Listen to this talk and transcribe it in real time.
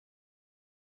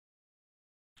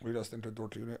We just entered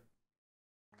Dork unit.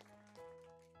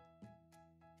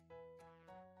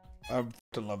 I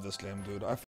fucking love this game, dude.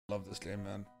 I love this game,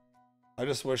 man. I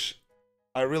just wish...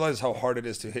 I realize how hard it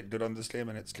is to hit good on this game,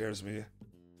 and it scares me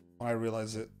when I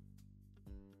realize it.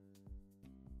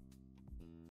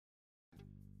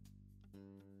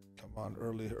 Come on,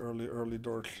 early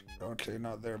Dork. Okay,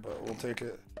 not there, but we'll take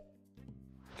it.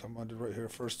 Come on, dude, right here.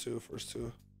 First two.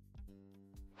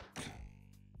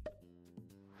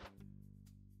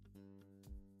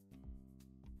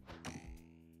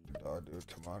 Oh, dude,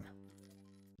 come on.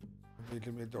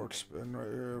 Give me a Dork spin right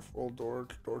here. Full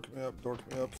Dork. Dork me up.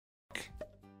 Fuck.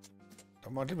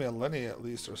 Come on, give me a Lenny at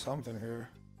least or something here.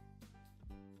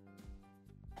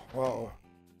 Wow.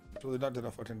 It's really not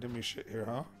enough fucking give me shit here,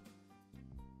 huh?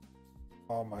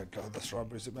 Oh my god, the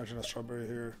strawberries. Imagine a strawberry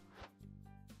here.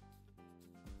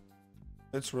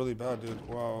 It's really bad, dude.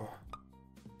 Wow.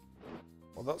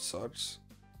 Well, that sucks.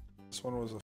 This one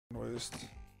was a waste.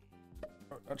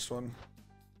 Next one.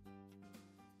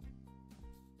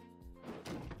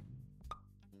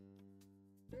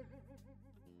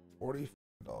 $40 you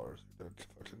did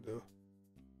fucking do.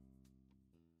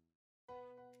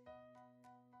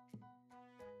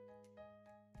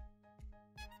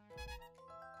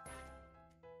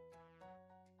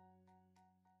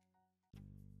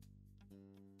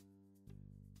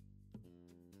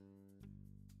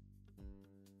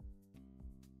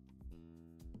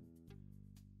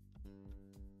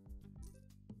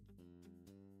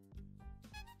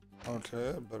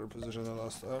 Okay, better position than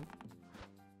last time.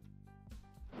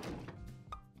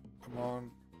 Come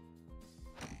on.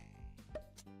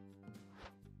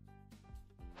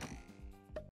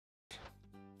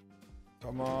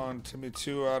 Come on, Timmy,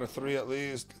 2 out of 3 at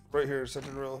least. Right here,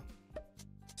 second reel.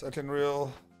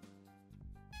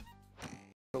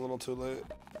 A little too late,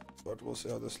 but we'll see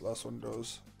how this last one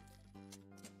goes.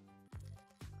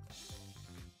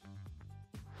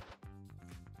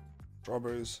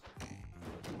 Strawberries.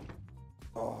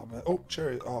 Oh man, oh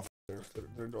cherry. Oh,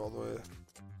 didn't go all the way.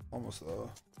 Almost though.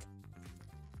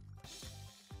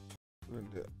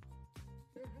 Didn't get.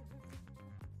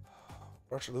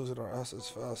 We're actually losing our assets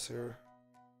fast here.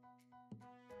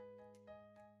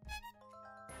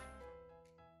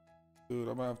 Dude,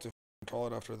 I might have to call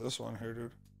it after this one here,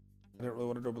 dude. I didn't really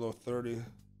want to go below 30.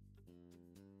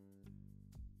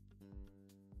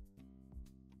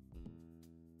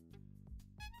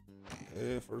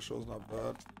 Okay, first roll's not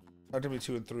bad. Not gonna be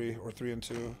 2 and 3, or 3 and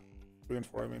 2. 3 and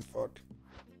 4, I mean, fuck.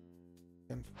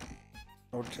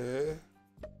 Okay.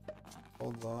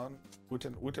 Hold on.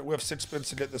 We have 6 spins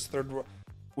to get this third one.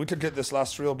 We could get this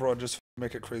last reel, bro. Just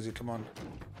make it crazy. Come on.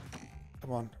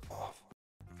 Come on. Oh,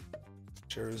 fuck.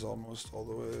 Cherry's almost all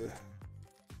the way.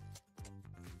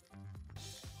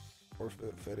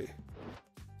 Forfeit, Fetty.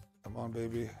 Come on,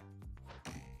 baby.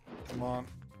 Come on.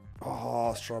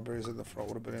 Oh, strawberries in the front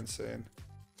would have been insane.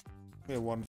 Give me a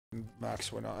 1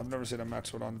 max win on. I've never seen a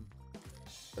max win on.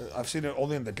 I've seen it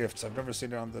only in the gifts. I've never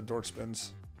seen it on the Dork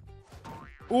spins.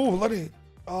 Ooh, Lenny.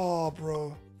 Oh,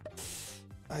 bro.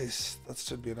 Nice. That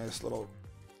should be a nice little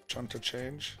chunk of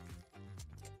change.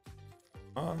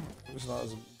 It was not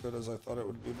as good as I thought it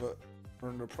would be, but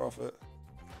earned a profit.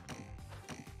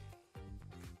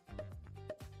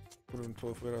 Would have been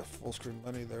cool if we had a full screen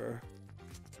Lenny there.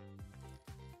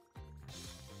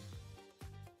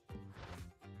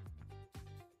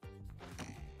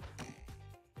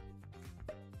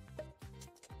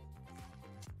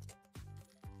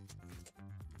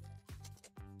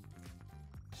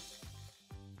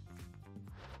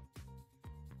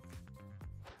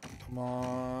 Come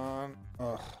on.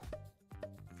 Ugh.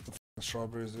 The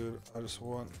strawberries, dude. I just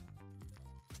want.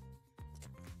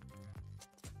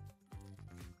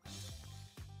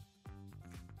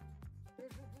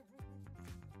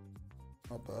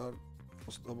 Not bad.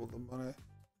 Almost doubled the money.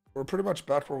 We're pretty much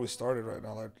back where we started right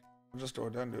now. Like, I'm just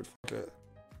going down, dude. Fuck it.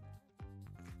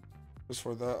 Just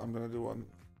for that, I'm gonna do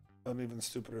an even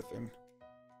stupider thing.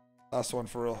 Last one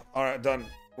for real. Alright, done.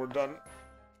 We're done.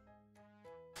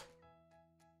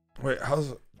 Wait,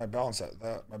 how's my balance at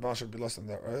that? My balance should be less than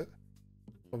that, right?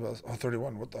 Oh,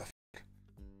 31. What the f?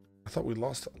 I thought we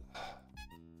lost it.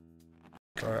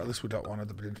 Alright, at least we got one at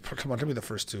the beginning. Come on, give me the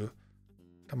first 2.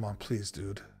 Come on, please,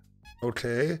 dude.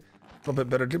 Okay. A little bit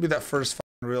better. Give me that first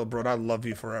reel, bro. I love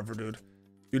you forever, dude.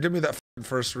 You give me that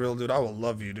first reel, dude. I will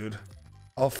love you, dude.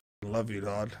 I'll love you,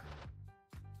 dog.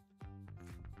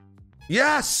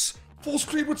 Yes! Full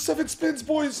screen with 7 spins,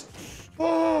 boys!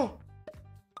 Oh!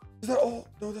 Is that all?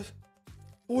 No, this.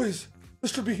 Boys,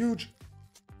 this could be huge.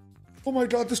 Oh my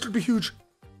god, this could be huge.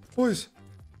 Boys.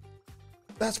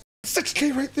 That's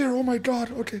 6K right there. Oh my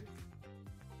god. Okay.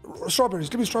 Strawberries.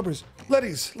 Give me strawberries.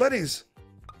 Letties. Letties.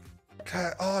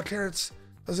 Oh, carrots.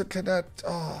 Does it connect?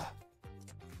 Oh.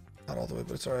 Not all the way,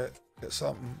 but it's alright. Get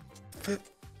something. Fit.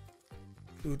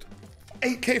 Dude.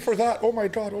 8K for that. Oh my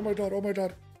god. Oh my god. Oh my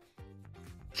god.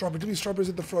 Strawberry. Give me strawberries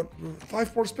in the front.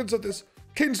 5 more spins of this.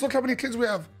 Kings. Look how many kings we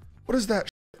have. What is that?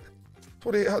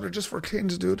 2,800 just for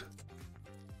kings, dude.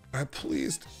 Alright,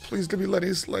 please. Please give me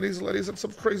letties. Letties. Letties. And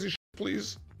some crazy shit,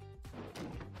 please.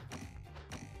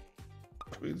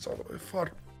 Queens all the way.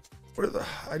 Fuck. Where the...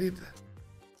 I need...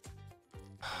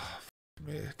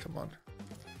 me. Come on.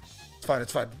 It's fine.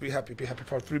 It's fine. Be happy. Be happy.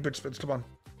 3 big spins. Come on.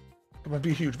 Come on.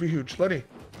 Be huge. Be huge. Lenny.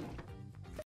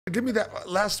 Give me that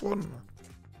last one.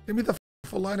 Give me the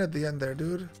full line at the end there,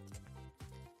 dude.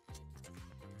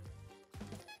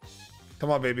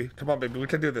 Come on, baby. Come on, baby. We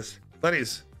can do this.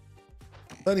 Lenny's.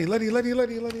 Lenny.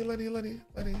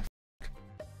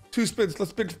 2 spins.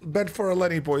 Let's bid for a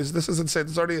Lenny, boys. This is insane.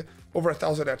 There's already over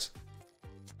 1,000 X.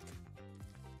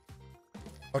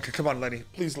 Okay, come on, Lenny.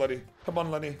 Please, Lenny. Come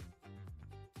on, Lenny.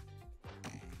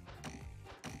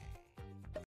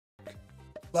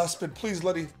 Last spin, please,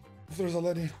 Lenny. If there's a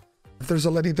Lenny. If there's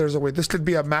a Lenny, there's a way. This could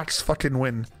be a max fucking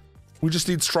win. We just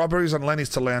need strawberries and Lenny's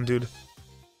to land, dude.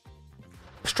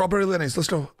 Strawberry Lenny's. Let's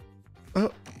go.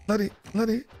 Oh, Lenny.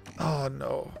 Oh,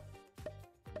 no.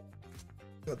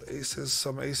 Got the aces.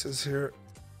 Some aces here.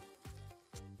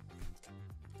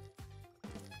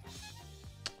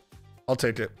 I'll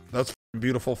take it. That's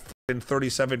beautiful.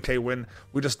 37K win.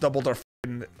 We just doubled our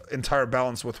entire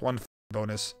balance with 1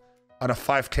 bonus on a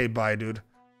 5K buy, dude.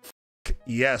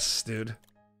 Yes, dude.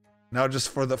 Now just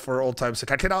for old time's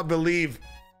sake. I cannot believe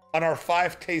on our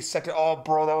 5K second. Oh,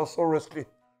 bro, that was so risky.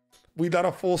 We got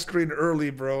a full screen early,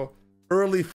 bro.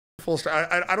 Early full screen.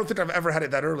 I don't think I've ever had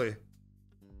it that early.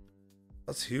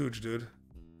 That's huge, dude.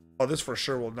 Oh, this for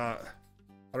sure will not.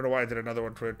 I don't know why I did another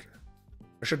one quick.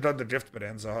 I should have done the gift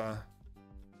bonanza, huh?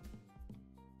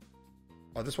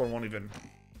 Oh, this one won't even.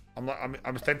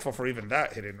 I'm thankful for even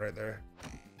that hitting right there.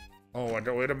 Oh, I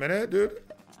don't. Wait a minute, dude.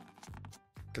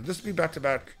 Could this be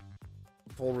back-to-back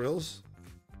full reels?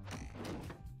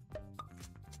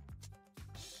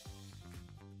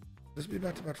 This be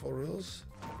back-to-back full reels?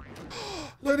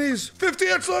 Lenny's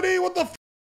 50x Lenny. What the?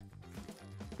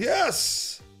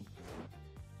 Yes.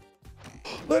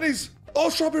 Lenny's. Oh,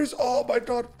 strawberries. Oh my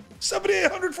god.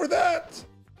 7,800 for that.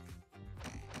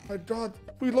 My god.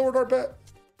 We lowered our bet.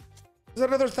 Is that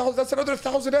another 1,000? That's another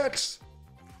 1,000x.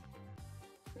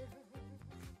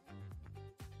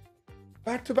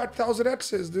 Back-to-back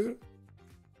 1,000x's, dude.